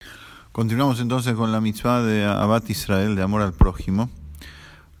Continuamos entonces con la mitzvah de Ahavat Israel, de amor al prójimo.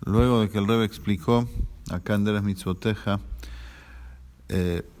 Luego de que el Rebbe explicó acá en Deres Mitzvoteja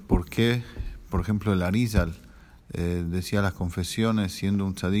por qué, por ejemplo, el Arizal decía las confesiones siendo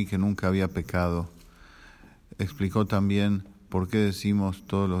un tzadik que nunca había pecado. Explicó también por qué decimos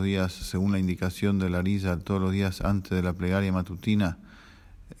todos los días, según la indicación del Arizal, todos los días antes de la plegaria matutina,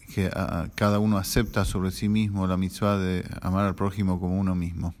 que cada uno acepta sobre sí mismo la mitzvah de amar al prójimo como uno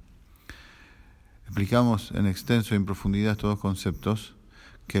mismo. Explicamos en extenso y en profundidad estos dos conceptos,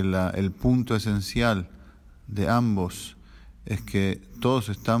 que el punto esencial de ambos es que todo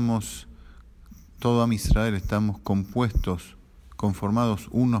Am Israel estamos compuestos, conformados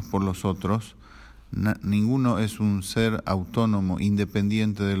unos por los otros. Ninguno es un ser autónomo,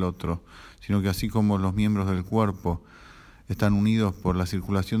 independiente del otro, sino que así como los miembros del cuerpo están unidos por la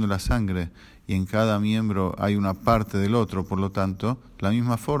circulación de la sangre y en cada miembro hay una parte del otro, por lo tanto, de la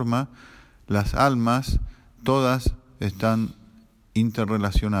misma forma, las almas todas están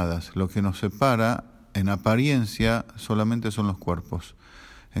interrelacionadas. Lo que nos separa en apariencia solamente son los cuerpos.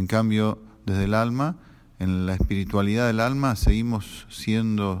 En cambio, desde el alma, en la espiritualidad del alma, seguimos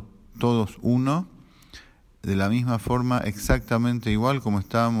siendo todos uno, de la misma forma, exactamente igual como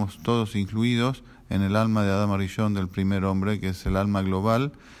estábamos todos incluidos en el alma de Adam Arishon, del primer hombre, que es el alma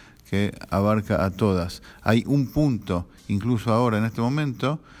global que abarca a todas. Hay un punto, incluso ahora en este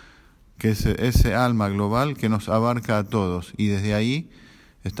momento, que es ese alma global que nos abarca a todos, y desde ahí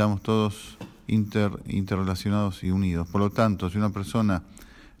estamos todos interrelacionados y unidos. Por lo tanto, si una persona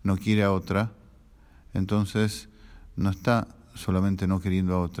no quiere a otra, entonces no está solamente no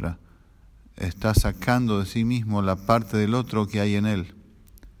queriendo a otra, está sacando de sí mismo la parte del otro que hay en él.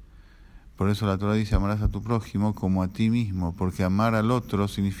 Por eso la Torah dice: amarás a tu prójimo como a ti mismo, porque amar al otro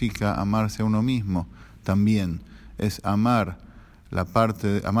significa amarse a uno mismo. También es amar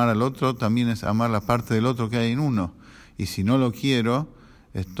al otro, también es amar la parte del otro que hay en uno. Y si no lo quiero,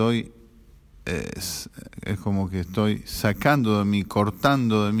 es como que estoy sacando de mí,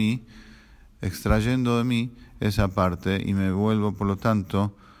 cortando de mí, extrayendo de mí esa parte, y me vuelvo, por lo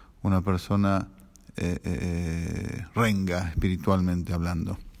tanto, una persona renga, espiritualmente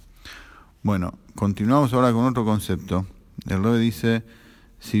hablando. Bueno, continuamos ahora con otro concepto. El Rebbe dice,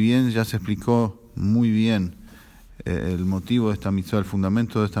 si bien ya se explicó muy bien el motivo de esta mitzvah, el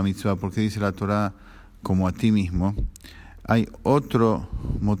fundamento de esta mitzvah, por qué dice la Torah como a ti mismo, hay otro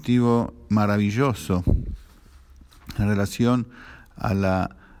motivo maravilloso en relación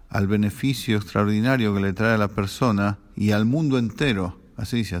al beneficio extraordinario que le trae a la persona y al mundo entero,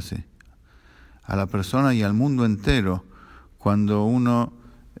 así dice así, a la persona y al mundo entero, cuando uno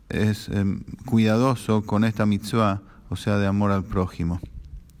es cuidadoso con esta mitzvah, o sea, de amor al prójimo.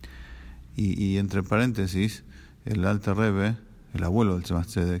 Y entre paréntesis, el Alter Rebbe, el abuelo del Tzemach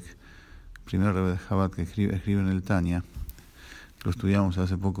Tzedek, el primer Rebbe de Chabad que escribe en el Tanya, lo estudiamos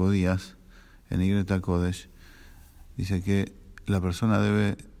hace pocos días en Igret HaKodesh, dice que la persona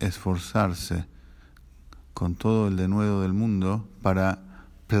debe esforzarse con todo el denuedo del mundo para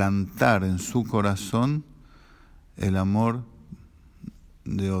plantar en su corazón el amor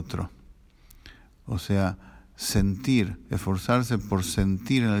de otro. O sea, esforzarse por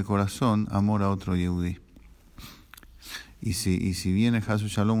sentir en el corazón amor a otro Yehudí. Y si viene Hasu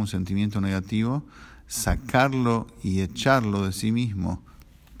Shalom un sentimiento negativo, sacarlo y echarlo de sí mismo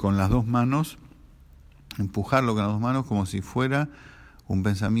con las dos manos, empujarlo con las dos manos como si fuera un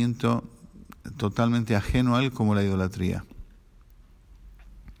pensamiento totalmente ajeno a él, como la idolatría.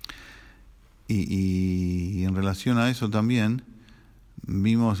 Y en relación a eso también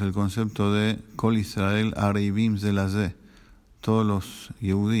vimos el concepto de Kol Israel Areivim Zelazeh. Todos los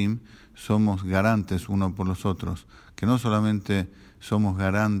Yehudim somos garantes uno por los otros, que no solamente somos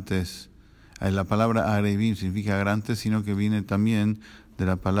garantes, la palabra Areivim significa garantes, sino que viene también de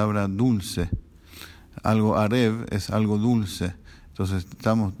la palabra dulce. Algo Arev es algo dulce, entonces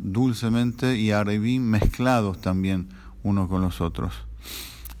estamos dulcemente y Areivim mezclados también uno con los otros.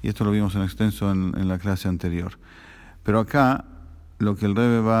 Y esto lo vimos en extenso en la clase anterior. Pero acá lo que el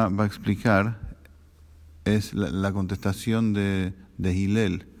Rebbe va a explicar es la contestación de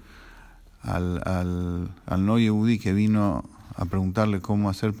Hillel al no Yehudí que vino a preguntarle cómo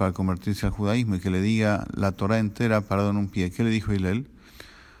hacer para convertirse al judaísmo y que le diga la Torá entera parado en un pie. ¿Qué le dijo Hillel?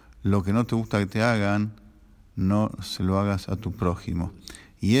 Lo que no te gusta que te hagan, no se lo hagas a tu prójimo.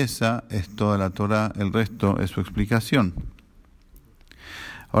 Y esa es toda la Torá, el resto es su explicación.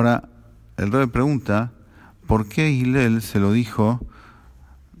 Ahora, el Rebbe pregunta, ¿por qué Hillel se lo dijo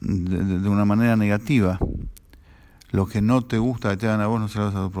de una manera negativa? Lo que no te gusta que te hagan a vos, no se lo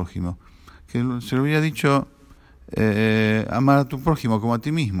hagas a tu prójimo. Que se lo hubiera dicho amar a tu prójimo como a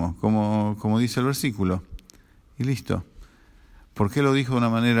ti mismo, como dice el versículo. Y listo. ¿Por qué lo dijo de una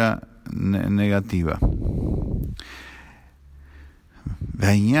manera negativa?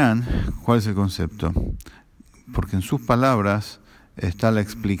 Dañán, ¿cuál es el concepto? Porque en sus palabras está la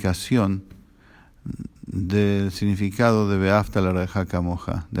explicación del significado de Beafta l'Oreja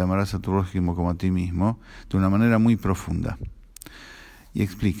Kamoja, de amarás a tu prójimo como a ti mismo, de una manera muy profunda. Y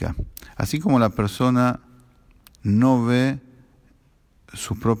explica, así como la persona no ve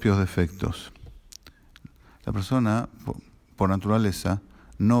sus propios defectos, la persona, por naturaleza,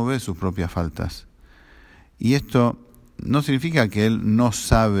 no ve sus propias faltas. Y esto no significa que él no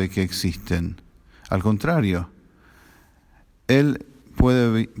sabe que existen. Al contrario, él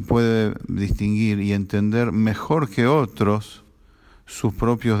puede distinguir y entender mejor que otros sus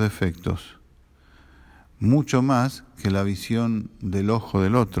propios defectos, mucho más que la visión del ojo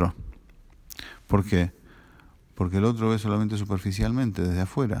del otro. ¿Por qué? Porque el otro ve solamente superficialmente, desde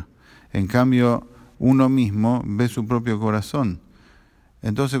afuera. En cambio, uno mismo ve su propio corazón.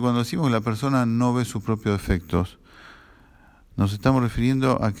 Entonces, cuando decimos que la persona no ve sus propios defectos, nos estamos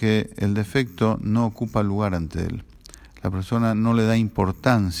refiriendo a que el defecto no ocupa lugar ante él. La persona no le da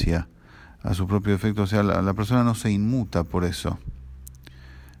importancia a su propio defecto, o sea, la persona no se inmuta por eso.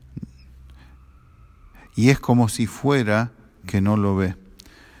 Y es como si fuera que no lo ve.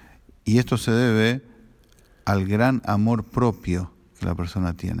 Y esto se debe al gran amor propio que la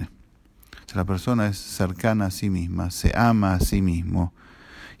persona tiene. O sea, la persona es cercana a sí misma, se ama a sí mismo.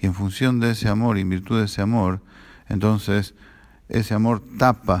 Y en función de ese amor y en virtud de ese amor, entonces ese amor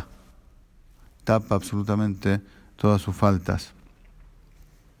tapa absolutamente todas sus faltas.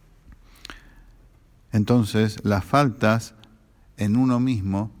 Entonces, las faltas en uno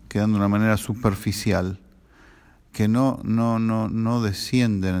mismo quedan de una manera superficial, que no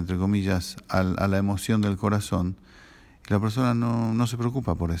descienden, entre comillas, a la emoción del corazón, y la persona no se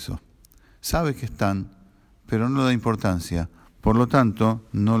preocupa por eso. Sabe que están, pero no le da importancia. Por lo tanto,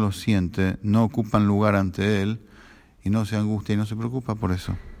 no lo siente, no ocupan lugar ante él, y no se angustia y no se preocupa por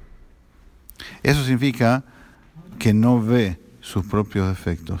eso. Eso significa que no ve sus propios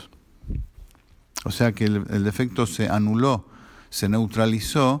defectos. O sea que el defecto se anuló, se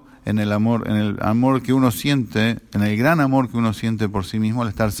neutralizó en el amor que uno siente, en el gran amor que uno siente por sí mismo al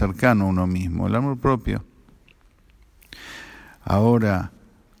estar cercano a uno mismo, el amor propio. Ahora,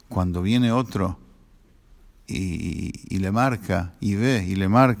 cuando viene otro y le marca, y ve y le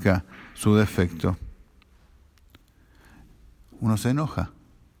marca su defecto, uno se enoja.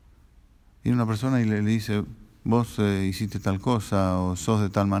 Viene una persona y le dice, vos hiciste tal cosa o sos de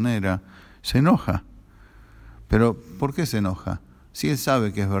tal manera, se enoja. Pero ¿por qué se enoja? Si él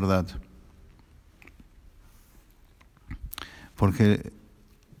sabe que es verdad. Porque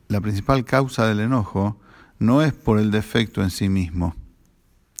la principal causa del enojo no es por el defecto en sí mismo,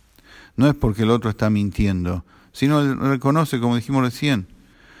 no es porque el otro está mintiendo, sino él reconoce, como dijimos recién,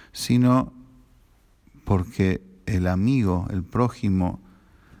 sino porque el amigo, el prójimo,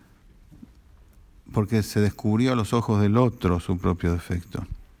 porque se descubrió a los ojos del otro su propio defecto.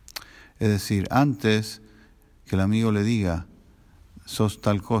 Es decir, antes que el amigo le diga, sos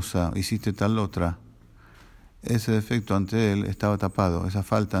tal cosa, hiciste tal otra, ese defecto ante él estaba tapado, esa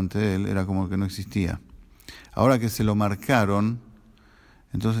falta ante él era como que no existía. Ahora que se lo marcaron,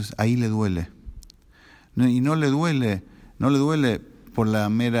 entonces ahí le duele. Y no le duele por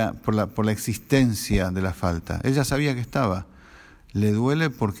la existencia de la falta. Ella sabía que estaba. Le duele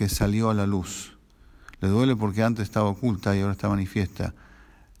porque salió a la luz. Le duele porque antes estaba oculta y ahora está manifiesta.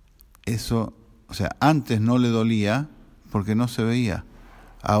 Eso, o sea, antes no le dolía porque no se veía.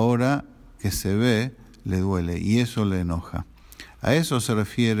 Ahora que se ve, le duele y eso le enoja. A eso se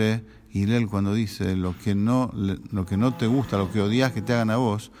refiere Hillel cuando dice lo que no te gusta, lo que odias que te hagan a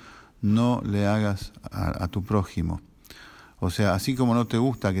vos, no le hagas a tu prójimo. O sea, así como no te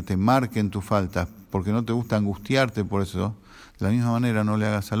gusta que te marquen tus faltas, porque no te gusta angustiarte por eso, de la misma manera no le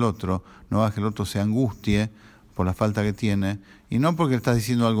hagas al otro, no hagas que el otro se angustie por la falta que tiene, y no porque estás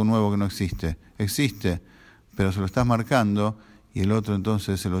diciendo algo nuevo que no existe, existe, pero se lo estás marcando y el otro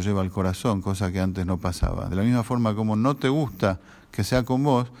entonces se lo lleva al corazón, cosa que antes no pasaba. De la misma forma como no te gusta que sea con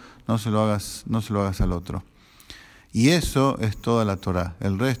vos, no se lo hagas al otro. Y eso es toda la Torá,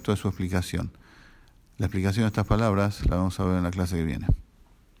 el resto es su explicación. La explicación de estas palabras la vamos a ver en la clase que viene.